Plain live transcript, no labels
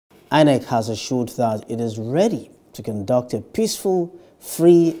INEC has assured that it is ready to conduct a peaceful,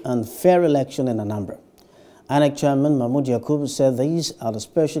 free and fair election in Anambra. INEC Chairman Mahmood Yakub said these at a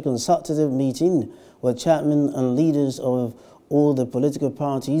special consultative meeting with chairmen and leaders of all the political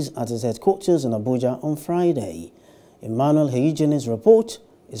parties at his headquarters in Abuja on Friday. Emmanuel Heijeni's report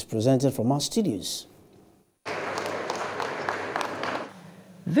is presented from our studios.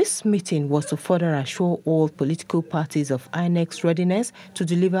 This meeting was to further assure all political parties of INEC's readiness to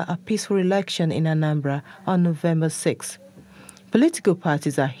deliver a peaceful election in Anambra on November 6. Political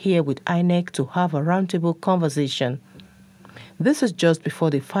parties are here with INEC to have a roundtable conversation. This is just before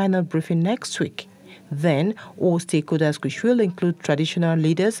the final briefing next week. Then, all stakeholders, which will include traditional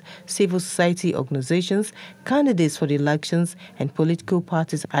leaders, civil society organizations, candidates for the elections, and political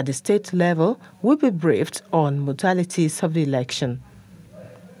parties at the state level, will be briefed on modalities of the election.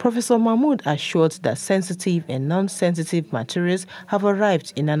 Professor Mahmood assured that sensitive and non-sensitive materials have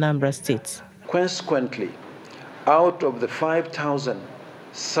arrived in Anambra State. Consequently, out of the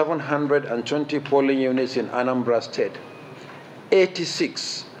 5,720 polling units in Anambra State,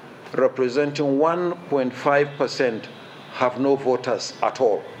 86, representing 1.5%, have no voters at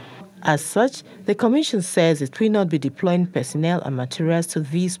all. As such, the Commission says it will not be deploying personnel and materials to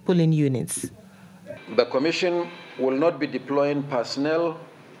these polling units. The Commission will not be deploying personnel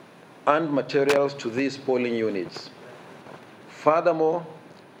and materials to these polling units. Furthermore,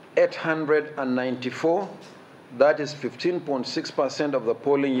 894, that is 15.6% of the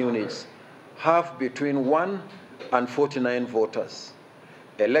polling units, have between 1 and 49 voters.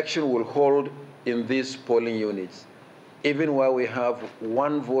 Election will hold in these polling units. Even while we have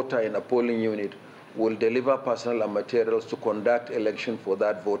one voter in a polling unit, we'll deliver personnel and materials to conduct election for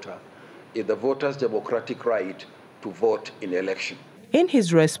that voter. It's the voter's democratic right to vote in election. In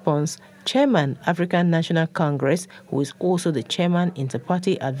his response, Chairman, African National Congress, who is also the Chairman,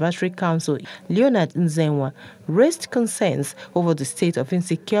 Interparty Advisory Council, Leonard Nzenwa, raised concerns over the state of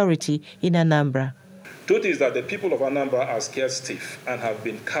insecurity in Anambra. Truth is that the people of Anambra are scared stiff and have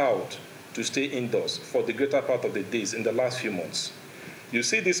been cowed to stay indoors for the greater part of the days in the last few months. You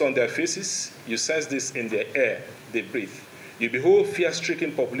see this on their faces, you sense this in their air they breathe. You behold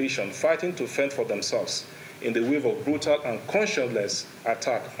fear-stricken population fighting to fend for themselves in the wave of brutal and conscienceless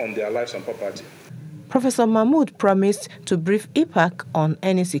attack on their lives and property. Professor Mahmood promised to brief IPAC on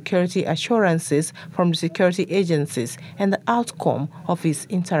any security assurances from the security agencies and the outcome of his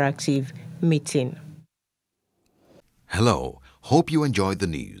interactive meeting. Hello, hope you enjoyed the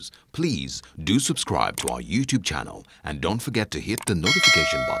news. Please do subscribe to our YouTube channel and don't forget to hit the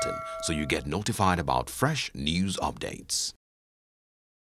notification button so you get notified about fresh news updates.